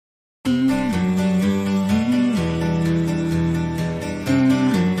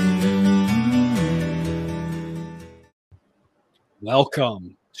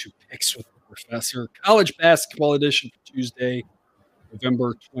Welcome to Picks with the Professor, college basketball edition for Tuesday,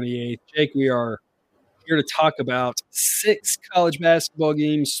 November 28th. Jake, we are here to talk about 6 college basketball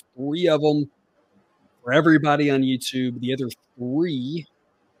games, 3 of them for everybody on YouTube. The other 3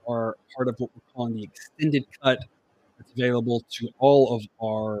 are part of what we're calling the extended cut that's available to all of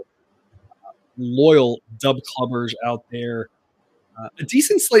our loyal Dub Clubbers out there. A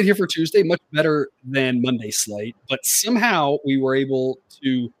decent slate here for Tuesday, much better than Monday's slate, but somehow we were able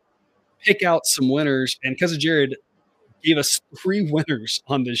to pick out some winners, and Cousin Jared gave us 3 winners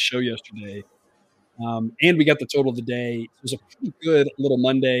on this show yesterday, and we got the total of the day. It was a pretty good little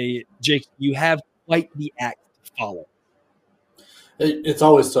Monday. Jake, you have quite the act to follow. It's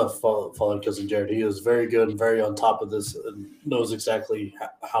always tough following Cousin Jared. He is very good and very on top of this and knows exactly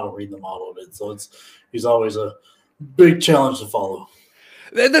how to read the model of it. So he's always a big challenge to follow.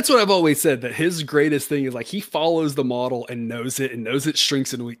 That's what I've always said, that his greatest thing is like he follows the model and knows its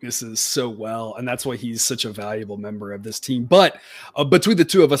strengths and weaknesses so well. And that's why he's such a valuable member of this team. But between the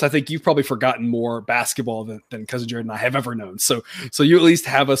two of us, I think you've probably forgotten more basketball than Cousin Jared and I have ever known. So you at least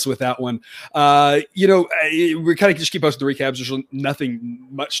have us with that one. We kind of just keep posting the recaps. There's nothing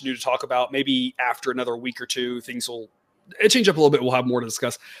much new to talk about. Maybe after another week or two, things will change up a little bit. We'll have more to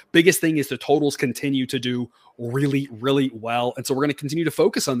discuss. Biggest thing is the totals continue to do really, really well. And so we're going to continue to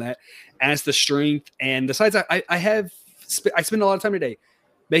focus on that as the strength. And besides, I spend a lot of time today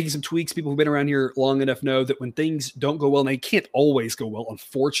making some tweaks. People who've been around here long enough know that when things don't go well, and they can't always go well,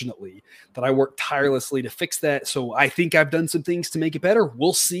 unfortunately, that I work tirelessly to fix that. So I think I've done some things to make it better.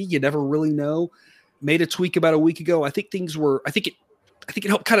 We'll see. You never really know. Made a tweak about a week ago. I think it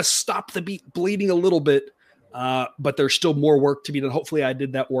helped kind of stop the beat bleeding a little bit. But there's still more work to be done. Hopefully I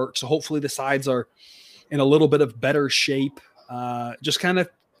did that work. So hopefully the sides are in a little bit of better shape. Just kind of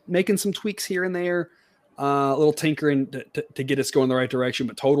making some tweaks here and there, a little tinkering to get us going the right direction.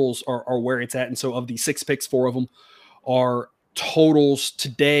 But totals are where it's at. And so of the 6 picks, 4 of them are totals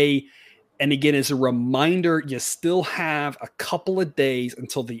today. And again, as a reminder, you still have a couple of days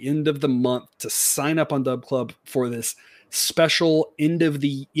until the end of the month to sign up on Dub Club for this special end of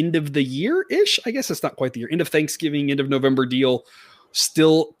the year ish. I guess it's not quite the year, end of Thanksgiving, end of November deal.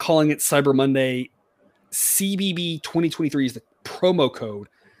 Still calling it Cyber Monday. CBB 2023 is the promo code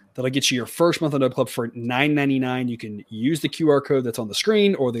that'll get you your first month on Dub Club for $9.99. You can use the QR code that's on the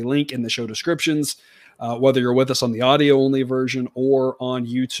screen or the link in the show descriptions, whether you're with us on the audio only version or on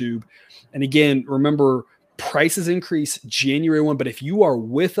YouTube. And again, remember, prices increase January 1, but if you are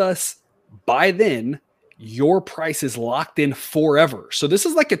with us by then, your price is locked in forever. So this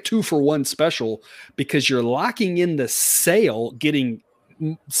is like a 2-for-1 special because you're locking in the sale, getting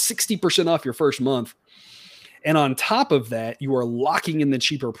 60% off your first month. And on top of that, you are locking in the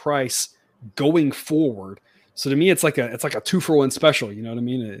cheaper price going forward. So to me, it's like a 2-for-1 special. You know what I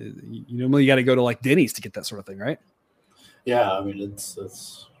mean? Normally you got to go to like Denny's to get that sort of thing, right? Yeah. I mean,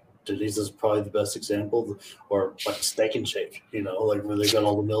 it's Denny's is probably the best example, or like Steak and Shake, like where they got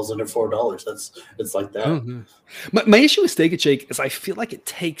all the meals under $4. It's like that. Mm-hmm. My issue with Steak and Shake is I feel like it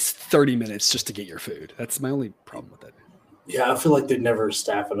takes 30 minutes just to get your food. That's my only problem with it. Yeah, I feel like they never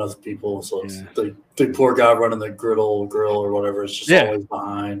staff enough people, so it's the poor guy running the grill or whatever is just always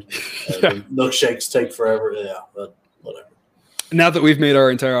behind. The milkshakes take forever. Yeah, but whatever. Now that we've made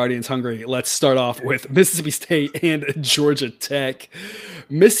our entire audience hungry, let's start off with Mississippi State and Georgia Tech.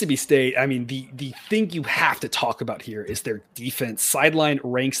 Mississippi State, I mean, the thing you have to talk about here is their defense. Sideline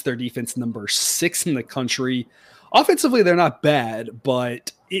ranks their defense number 6 in the country. Offensively, they're not bad,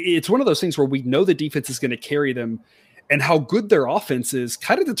 but it's one of those things where we know the defense is going to carry them, and how good their offense is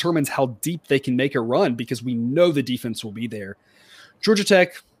kind of determines how deep they can make a run because we know the defense will be there. Georgia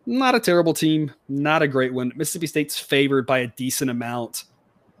Tech, not a terrible team, not a great one. Mississippi State's favored by a decent amount.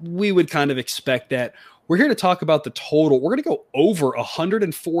 We would kind of expect that. We're here to talk about the total. We're going to go over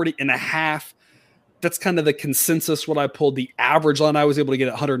 140.5. That's kind of the consensus. What I pulled the average line, I was able to get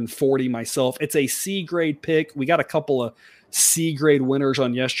 140 myself. It's a C grade pick. We got a couple of C grade winners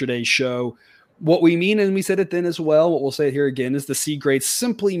on yesterday's show. What we mean, and we said it then as well, what we'll say here again, is the C grade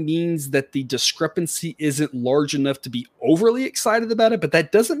simply means that the discrepancy isn't large enough to be overly excited about it, but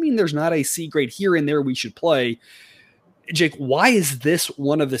that doesn't mean there's not a C grade here and there we should play. Jake, why is this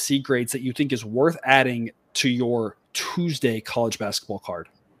one of the C grades that you think is worth adding to your Tuesday college basketball card?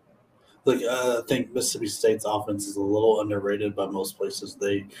 Look, I think Mississippi State's offense is a little underrated by most places.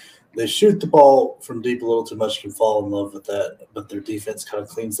 They shoot the ball from deep a little too much, can fall in love with that, but their defense kind of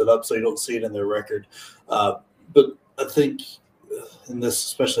cleans it up so you don't see it in their record. But I think in this,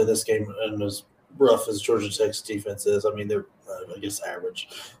 especially this game, and as rough as Georgia Tech's defense is, I mean, they're, I guess, average.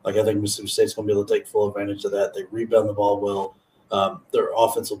 Like, I think Mississippi State's going to be able to take full advantage of that. They rebound the ball well. Their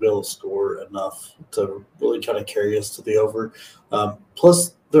offense will be able to score enough to really kind of carry us to the over.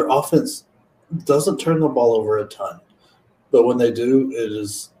 Plus, their offense doesn't turn the ball over a ton. But when they do, it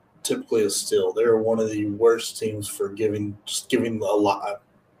is typically a steal. They're one of the worst teams for giving a lot,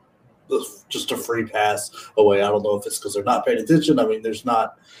 just a free pass away. I don't know if it's because they're not paying attention. I mean, there's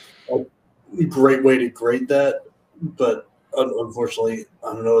not a great way to grade that. But unfortunately,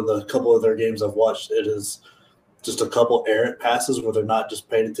 I don't know, in the couple of their games I've watched, it is just a couple errant passes where they're not just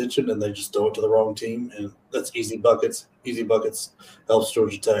paying attention and they just throw it to the wrong team. And that's easy buckets. Easy buckets helps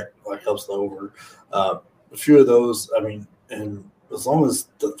Georgia Tech, helps the over. A few of those, I mean, and as long as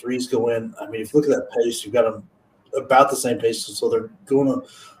the threes go in, I mean, if you look at that pace, you've got them about the same pace. So they're going to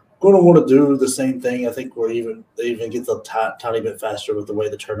want to do the same thing. I think they even get the tiny bit faster with the way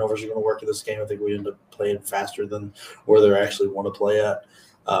the turnovers are going to work in this game. I think we end up playing faster than where they actually want to play at.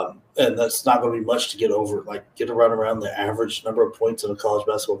 And that's not going to be much to get over. Get around the average number of points in a college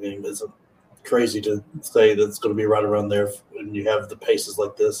basketball game isn't crazy to say that it's going to be right around there when you have the paces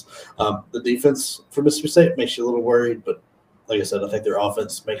like this. The defense for Mississippi State makes you a little worried, but like I said, I think their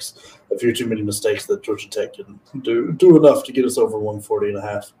offense makes a few too many mistakes that Georgia Tech can do enough to get us over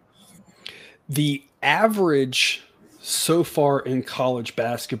 140.5. The average so far in college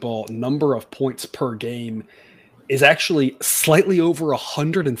basketball number of points per game is actually slightly over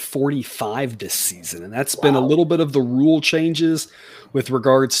 145 this season. And that's been a little bit of the rule changes with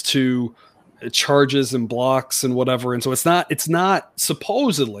regards to charges and blocks and whatever. And so it's not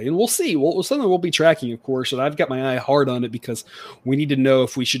supposedly, and we'll see. Something we'll be tracking, of course, and I've got my eye hard on it because we need to know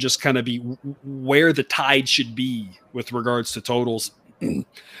if we should just kind of be where the tide should be with regards to totals.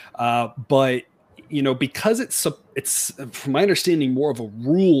 But because it's from my understanding more of a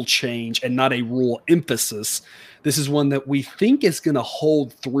rule change and not a rule emphasis, this is one that we think is going to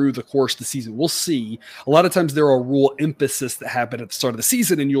hold through the course of the season. We'll see. A lot of times there are rule emphasis that happen at the start of the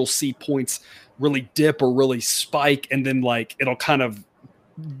season, and you'll see points really dip or really spike, and then it'll kind of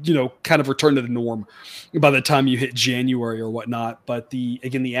return to the norm by the time you hit January or whatnot. But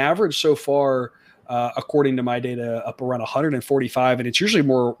the average so far, according to my data, up around 145, and it's usually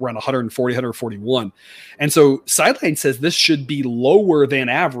more around 140, 141. And so Sideline says this should be lower than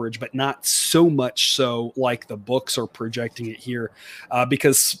average, but not so much so like the books are projecting it here,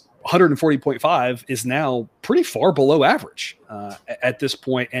 because 140.5 is now pretty far below average at this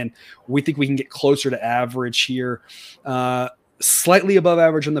point, and we think we can get closer to average here. Slightly above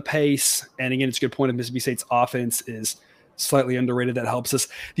average on the pace, and again, it's a good point of Mississippi State's offense is slightly underrated. That helps us.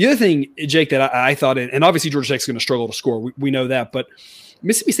 The other thing, Jake, that I thought, and obviously Georgia Tech's going to struggle to score. We know that, but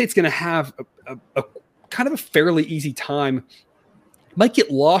Mississippi State's going to have a kind of a fairly easy time. Might get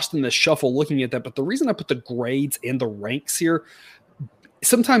lost in the shuffle looking at that, but the reason I put the grades and the ranks here,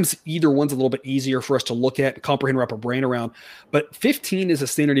 sometimes either one's a little bit easier for us to look at, comprehend, wrap our brain around. But 15 is a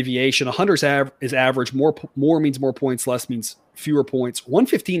standard deviation. 100 is average. More means more points. Less means fewer points.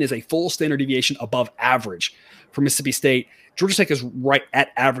 115 is a full standard deviation above average for Mississippi State. Georgia Tech is right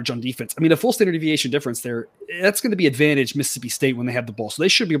at average on defense. I mean, a full standard deviation difference there, that's going to be advantage Mississippi State when they have the ball. So they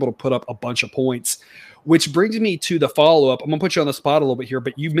should be able to put up a bunch of points, which brings me to the follow-up. I'm going to put you on the spot a little bit here,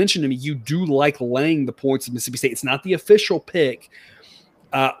 but you mentioned to me you do like laying the points of Mississippi State. It's not the official pick.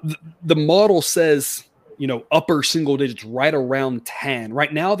 The model says, upper single digits, right around 10.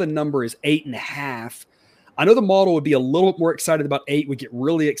 Right now, the number is 8.5. I know the model would be a little more excited about 8. We get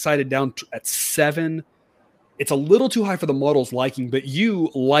really excited down at 7. It's a little too high for the model's liking, but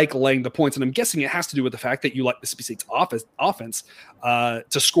you like laying the points. And I'm guessing it has to do with the fact that you like Mississippi State's offense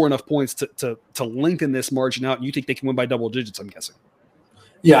to score enough points to lengthen this margin out. And you think they can win by double digits, I'm guessing.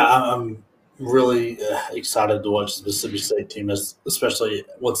 Yeah, I'm really excited to watch the Mississippi State team, especially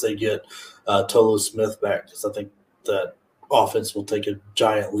once they get Tolu Smith back, because I think that offense will take a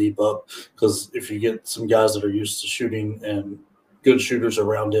giant leap up. Because if you get some guys that are used to shooting and good shooters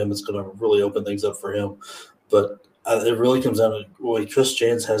around him, it's going to really open things up for him. But it really comes down to the way Chris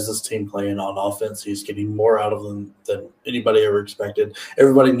Jans has this team playing on offense. He's getting more out of them than anybody ever expected.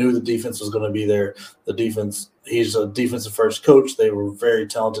 Everybody knew the defense was going to be there. The defense, he's a defensive first coach. They were a very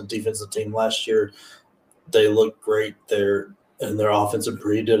talented defensive team last year. They look great there, and their offense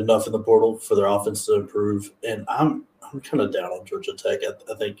improved. He did enough in the portal for their offense to improve. And I'm kind of down on Georgia Tech.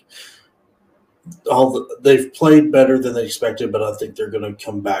 I think they've played better than they expected, but I think they're going to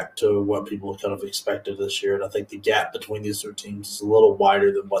come back to what people kind of expected this year. And I think the gap between these two teams is a little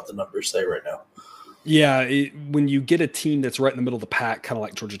wider than what the numbers say right now. Yeah, when you get a team that's right in the middle of the pack, kind of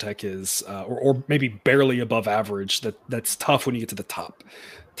like Georgia Tech is, or maybe barely above average, that's tough when you get to the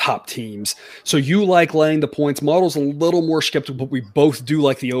top teams. So you like laying the points. Model's a little more skeptical, but we both do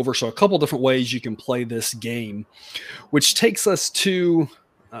like the over. So a couple different ways you can play this game, which takes us to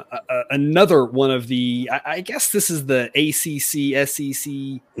another one of the. I guess this is the ACC SEC.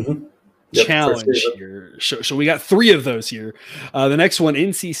 Mm-hmm. Yep, challenge here. So we got three of those here. The next one,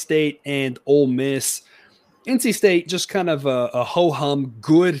 NC State and Ole Miss. NC State, just kind of a ho-hum,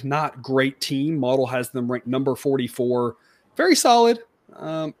 good, not great team. Model has them ranked number 44. Very solid,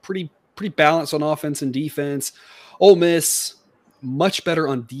 pretty balanced on offense and defense. Ole Miss, much better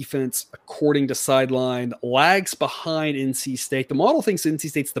on defense, according to Sideline. Lags behind NC State. The model thinks NC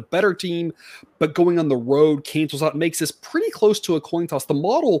State's the better team, but going on the road cancels out, makes this pretty close to a coin toss. The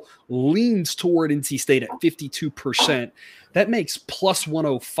model leans toward NC State at 52%. That makes plus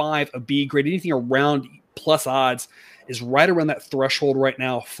 105 a B grade. Anything around plus odds is right around that threshold right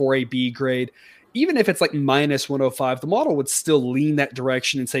now for a B grade. Even if it's like minus 105, the model would still lean that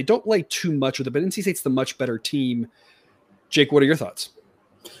direction and say, don't lay too much with it. But NC State's the much better team. Jake, what are your thoughts?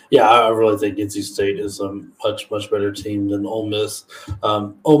 Yeah, I really think NC State is a much better team than Ole Miss.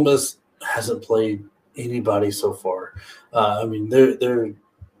 Ole Miss hasn't played anybody so far. I mean, they're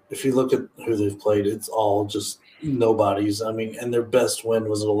if you look at who they've played, it's all just nobodies. I mean, and their best win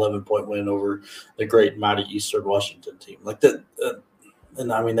was an 11-point win over the great mighty Eastern Washington team. Like that,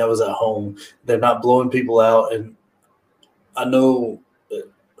 and I mean that was at home. They're not blowing people out, and I know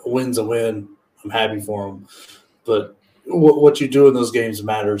a win's a win. I'm happy for them, but what you do in those games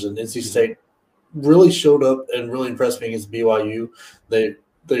matters. And NC State really showed up and really impressed me against BYU.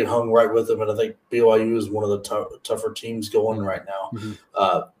 They hung right with them, and I think BYU is one of the tougher teams going right now.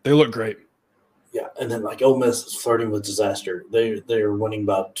 Mm-hmm. They look great. Yeah, and then like Ole Miss is flirting with disaster. They are winning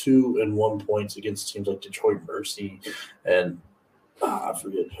about 2 and 1 points against teams like Detroit Mercy and I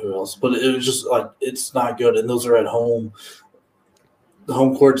forget who else. But it was just like it's not good, and those are at home. The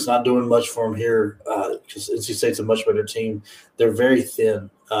home court's not doing much for them here because NC State's a much better team. They're very thin.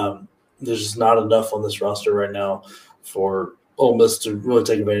 There's just not enough on this roster right now for Ole Miss to really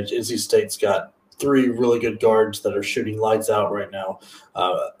take advantage. NC State's got 3 really good guards that are shooting lights out right now.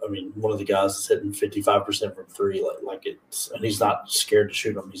 I mean, one of the guys is hitting 55% from 3, and he's not scared to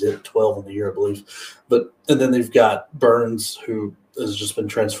shoot them. He's hit 12 in the year, I believe. And then they've got Burns, who has just been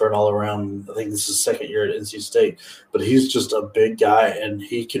transferring all around. I think this is his second year at NC State, but he's just a big guy, and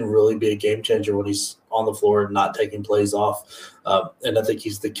he can really be a game changer when he's on the floor and not taking plays off. And I think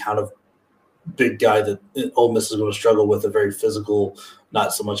he's the kind of big guy that Ole Miss is going to struggle with, a very physical,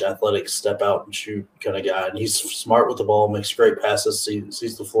 not so much athletic, step out and shoot kind of guy. And he's smart with the ball, makes great passes,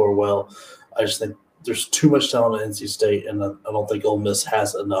 sees the floor well. I just think there's too much talent at NC State, and I don't think Ole Miss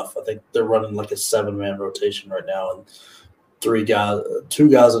has enough. I think they're running like a 7-man rotation right now, and 2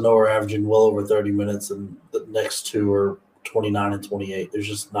 guys I know are averaging well over 30 minutes, and the next 2 are 29 and 28. There's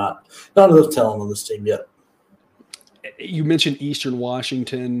just not enough talent on this team yet. You mentioned Eastern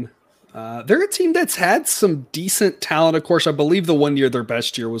Washington. They're a team that's had some decent talent. Of course, I believe the one year their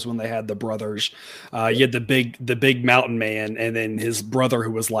best year was when they had the brothers. You had the big mountain man, and then his brother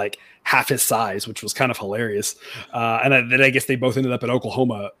who was like half his size, which was kind of hilarious. And then I guess they both ended up at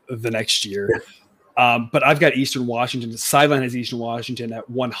Oklahoma the next year. But I've got Eastern Washington. Sideline has Eastern Washington at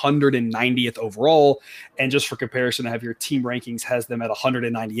 190th overall. And just for comparison, I have your team rankings has them at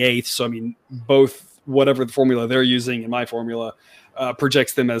 198th. So, I mean, both whatever the formula they're using and my formula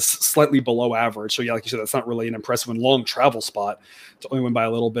projects them as slightly below average. So, yeah, like you said, that's not really an impressive and long travel spot to only win by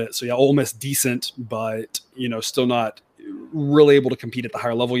a little bit. So, yeah, Ole Miss decent, but, still not really able to compete at the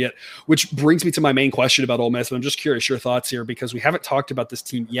higher level yet, which brings me to my main question about Ole Miss. But I'm just curious your thoughts here, because we haven't talked about this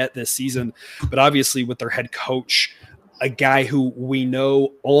team yet this season, but obviously with their head coach, a guy who we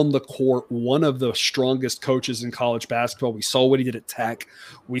know on the court, one of the strongest coaches in college basketball. We saw what he did at Tech.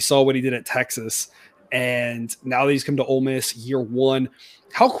 We saw what he did at Texas. And now that he's come to Ole Miss year 1,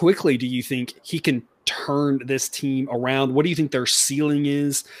 how quickly do you think he can turn this team around? What do you think their ceiling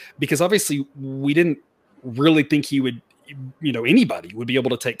is? Because obviously we didn't really think he would, anybody would be able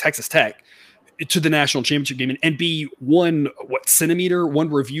to take Texas Tech to the national championship game and be one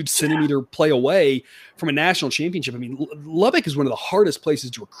reviewed centimeter play away from a national championship. I mean, Lubbock is one of the hardest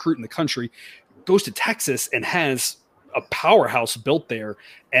places to recruit in the country. Goes to Texas and has a powerhouse built there,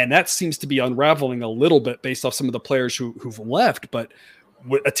 and that seems to be unraveling a little bit based off some of the players who've left. But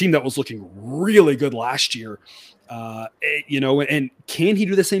a team that was looking really good last year, and can he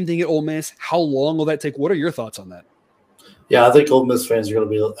do the same thing at Ole Miss? How long will that take? What are your thoughts on that? Yeah, I think Ole Miss fans are going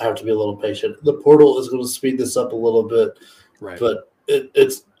to have to be a little patient. The portal is going to speed this up a little bit, right? But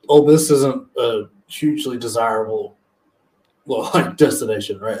it's Ole Miss isn't a hugely desirable like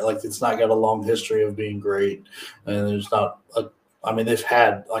destination, right? Like it's not got a long history of being great, and there's not a. I mean, they've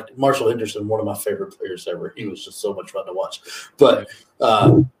had like Marshall Henderson, one of my favorite players ever. He was just so much fun to watch, but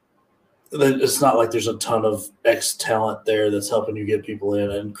it's not like there's a ton of X talent there that's helping you get people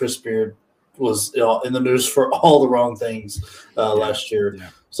in. And Chris Beard was in the news for all the wrong things last year. Yeah.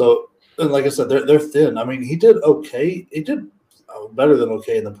 So, and like I said, they're thin. I mean, he did okay. He did better than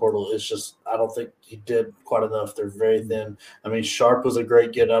okay in the portal. It's just I don't think he did quite enough. They're very thin. I mean, Sharp was a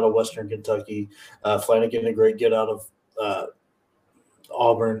great get out of Western Kentucky. Flanagan a great get out of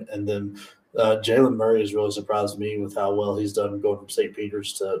Auburn, and then Jalen Murray has really surprised me with how well he's done going from St.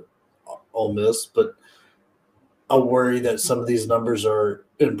 Peter's to Ole Miss. But I worry that some of these numbers are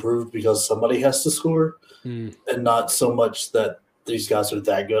improved because somebody has to score, and not so much that these guys are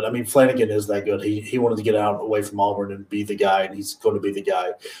that good. I mean, Flanagan is that good. He wanted to get out away from Auburn and be the guy, and he's going to be the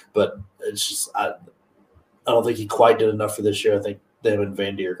guy. But it's just I don't think he quite did enough for this year. I think them and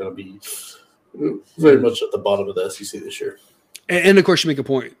Vandy are going to be very much at the bottom of the SEC this year. And of course, you make a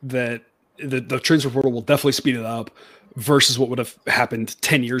point that the transfer portal will definitely speed it up versus what would have happened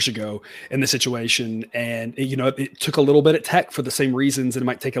 10 years ago in the situation. And, it took a little bit at Tech for the same reasons, and it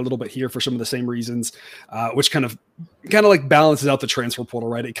might take a little bit here for some of the same reasons, which kind of like balances out the transfer portal,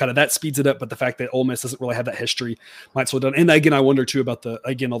 right? It that speeds it up, but the fact that Ole Miss doesn't really have that history might slow down. And again, I wonder too about all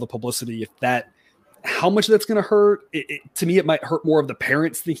the publicity, how much that's going to hurt. To me, it might hurt more of the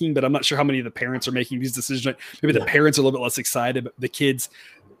parents thinking, but I'm not sure how many of the parents are making these decisions. Maybe the parents are a little bit less excited, but the kids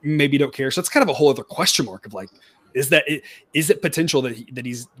maybe don't care. So it's kind of a whole other question mark of like, is it potential that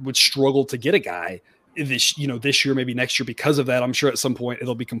he would struggle to get a guy this year, maybe next year because of that? I'm sure at some point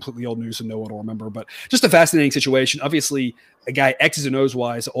it'll be completely old news and no one will remember, but just a fascinating situation. Obviously a guy X's and O's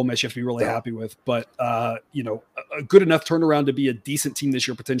wise, Ole Miss you have to be really happy with, but a good enough turnaround to be a decent team this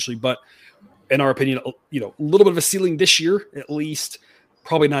year potentially. But in our opinion, a little bit of a ceiling this year, at least.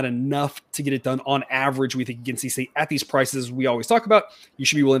 Probably not enough to get it done on average. We think against NC State at these prices we always talk about. You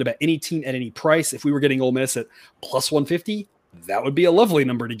should be willing to bet any team at any price. If we were getting Ole Miss at plus 150, that would be a lovely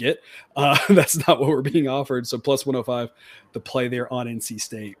number to get. That's not what we're being offered. So plus 105, the play there on NC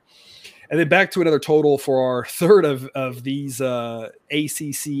State. And then back to another total for our third of these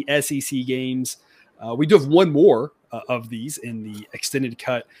ACC, SEC games. We do have one more of these in the extended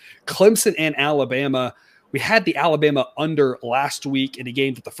cut. Clemson and Alabama. We had the Alabama under last week in a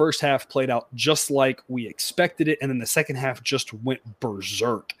game that the first half played out just like we expected it, and then the second half just went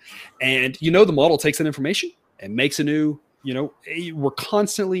berserk. And, the model takes that information and makes a new, we're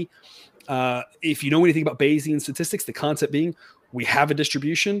constantly, if you know anything about Bayesian statistics, the concept being we have a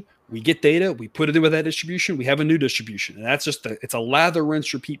distribution, we get data, we put it in with that distribution, we have a new distribution. And that's just it's a lather,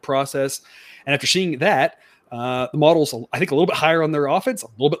 rinse, repeat process. And after seeing that, the model's, I think, a little bit higher on their offense, a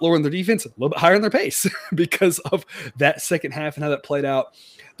little bit lower on their defense, a little bit higher on their pace because of that second half and how that played out.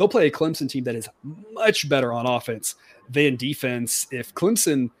 They'll play a Clemson team that is much better on offense than defense. If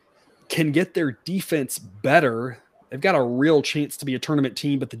Clemson can get their defense better, they've got a real chance to be a tournament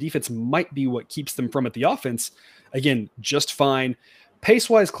team, but the defense might be what keeps them from it. The offense, again, just fine.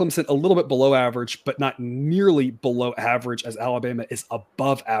 Pace-wise, Clemson a little bit below average, but not nearly below average as Alabama is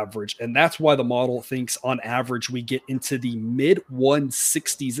above average. And that's why the model thinks on average we get into the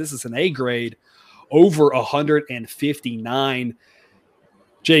mid-160s. This is an A grade, over 159.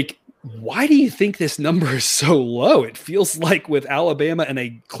 Jake, why do you think this number is so low? It feels like with Alabama and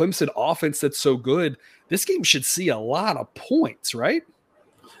a Clemson offense that's so good, this game should see a lot of points, right?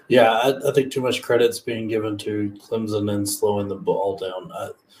 Yeah, I think too much credit's being given to Clemson and slowing the ball down.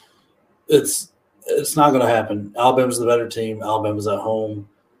 It's not going to happen. Alabama's the better team. Alabama's at home.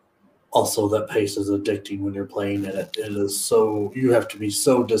 Also, that pace is addicting when you're playing, and it is so – you have to be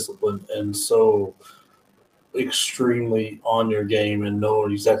so disciplined and so extremely on your game and know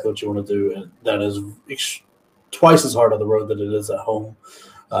exactly what you want to do. And that is twice as hard on the road than it is at home,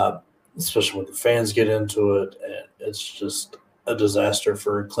 especially when the fans get into it. And it's just – a disaster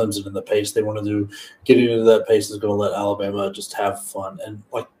for Clemson in the pace they want to do. Getting into that pace is going to let Alabama just have fun. And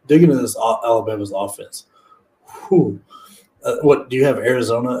like digging into this Alabama's offense. What do you have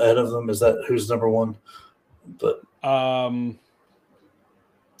Arizona ahead of them? Is that who's number one? But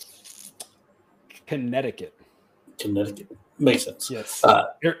Connecticut makes sense. Yes.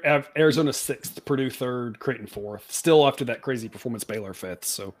 Arizona 6th, Purdue 3rd, Creighton 4th. Still after that crazy performance, Baylor 5th.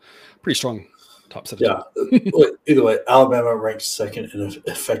 So pretty strong. Top 17. Yeah. Either way, Alabama ranks 2nd in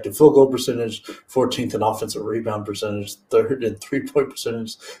effective field goal percentage, 14th in offensive rebound percentage, 3rd in 3-point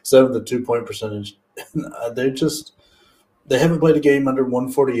percentage, 7th in 2-point percentage. They haven't played a game under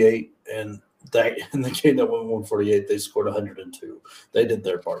 148, and in the game that went 148, they scored 102. They did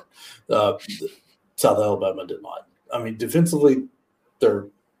their part. South Alabama did not. I mean, defensively, they're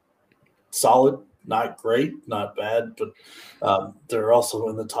solid, not great, not bad, but they're also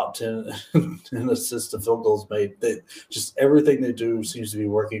in the top 10 in assists to field goals made. Just everything they do seems to be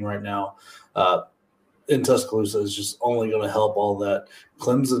working right now. In Tuscaloosa is just only going to help all that.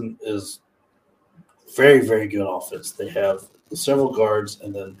 Clemson is very, very good offense. They have several guards,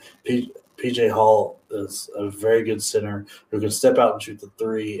 and then PJ Hall is a very good center who can step out and shoot the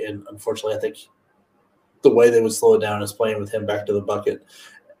three. And unfortunately, I think the way they would slow it down is playing with him back to the bucket.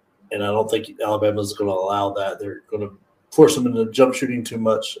 And I don't think Alabama is going to allow that. They're going to force him into jump shooting too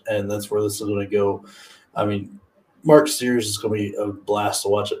much, and that's where this is going to go. I mean, Mark Sears is going to be a blast to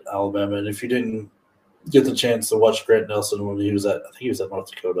watch at Alabama. And if you didn't get the chance to watch Grant Nelson when he was at, I think he was at North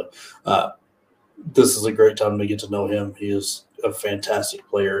Dakota, this is a great time to get to know him. He is a fantastic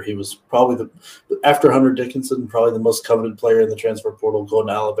player. He was probably after Hunter Dickinson, probably the most coveted player in the transfer portal. Going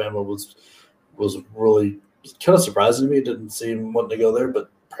to Alabama was really kind of surprising to me. It didn't seem wanting to go there, but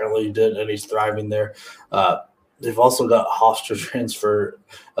apparently he did, and he's thriving there. They've also got Hofstra transfer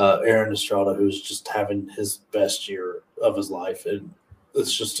Aaron Estrada, who's just having his best year of his life. And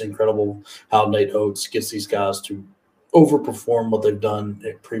it's just incredible how Nate Oates gets these guys to overperform what they've done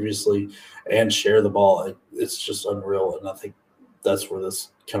previously and share the ball. It's just unreal, and I think that's where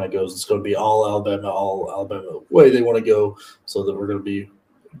this kind of goes. It's going to be all Alabama way they want to go, so that we're going to be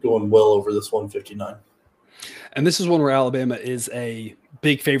going well over this 159. And this is one where Alabama is a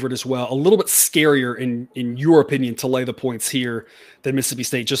big favorite as well. A little bit scarier, in your opinion, to lay the points here than Mississippi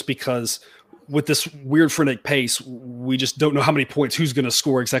State, just because with this weird frenetic pace, we just don't know how many points, who's going to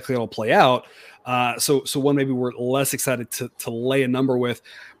score, exactly how it'll play out. So one maybe we're less excited to lay a number with.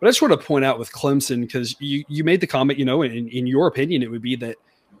 But I just want to point out with Clemson, because you made the comment, in your opinion, it would be that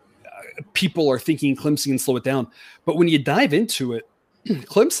people are thinking Clemson can slow it down. But when you dive into it,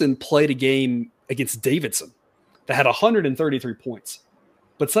 Clemson played a game against Davidson that had 133 points.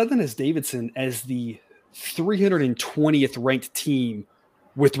 But Southern has Davidson as the 320th ranked team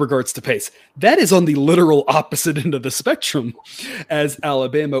with regards to pace. That is on the literal opposite end of the spectrum as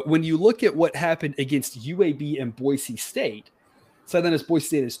Alabama. When you look at what happened against UAB and Boise State, Southern has Boise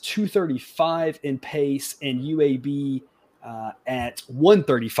State is 235 in pace and UAB at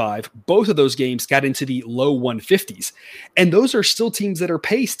 135. Both of those games got into the low 150s. And those are still teams that are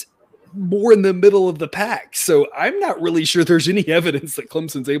paced more in the middle of the pack. So I'm not really sure there's any evidence that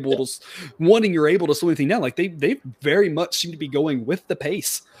Clemson's able to slow anything down. Like they very much seem to be going with the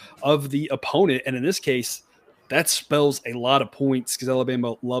pace of the opponent. And in this case, that spells a lot of points because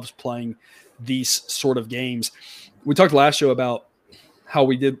Alabama loves playing these sort of games. We talked last show about how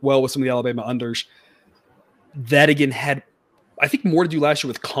we did well with some of the Alabama unders. That again had, I think, more to do last year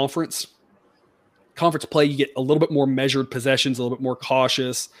with conference play. You get a little bit more measured possessions, a little bit more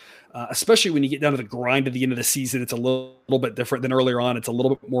cautious. Especially when you get down to the grind at the end of the season, it's a little bit different than earlier on. It's a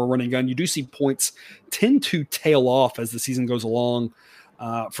little bit more running gun. You do see points tend to tail off as the season goes along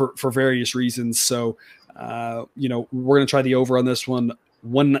for various reasons. So, we're going to try the over on this one.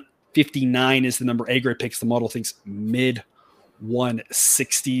 159 is the number A-grade picks. The model thinks mid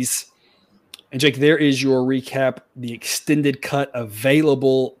 160s. And Jake, there is your recap, the extended cut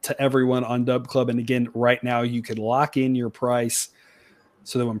available to everyone on Dub Club. And again, right now you could lock in your price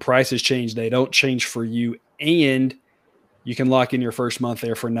so that when prices change, they don't change for you. And you can lock in your first month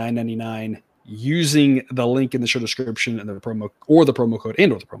there for $9.99 using the link in the show description and the promo code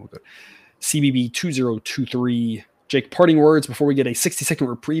CBB2023. Jake, parting words before we get a 60-second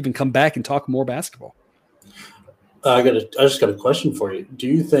reprieve and come back and talk more basketball. I just got a question for you. Do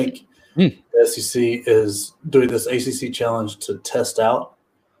you think the SEC is doing this ACC challenge to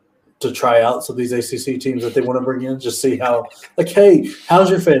try out some of these ACC teams that they want to bring in, just see how, like, hey,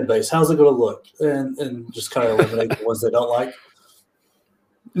 how's your fan base? How's it going to look? And just kind of eliminate the ones they don't like?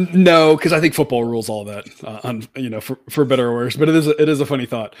 No, because I think football rules all that, for better or worse. But it is a funny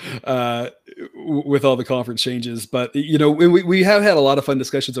thought with all the conference changes. But, we have had a lot of fun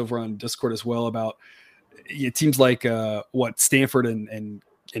discussions over on Discord as well about teams like Stanford and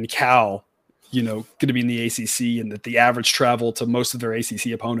Cal, going to be in the ACC, and that the average travel to most of their ACC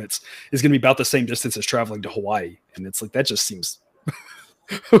opponents is going to be about the same distance as traveling to Hawaii. And it's like, that just seems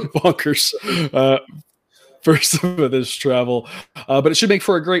bonkers for some of this travel. But it should make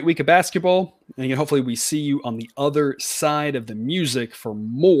for a great week of basketball. And hopefully we see you on the other side of the music for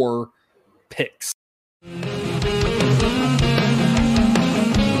more picks.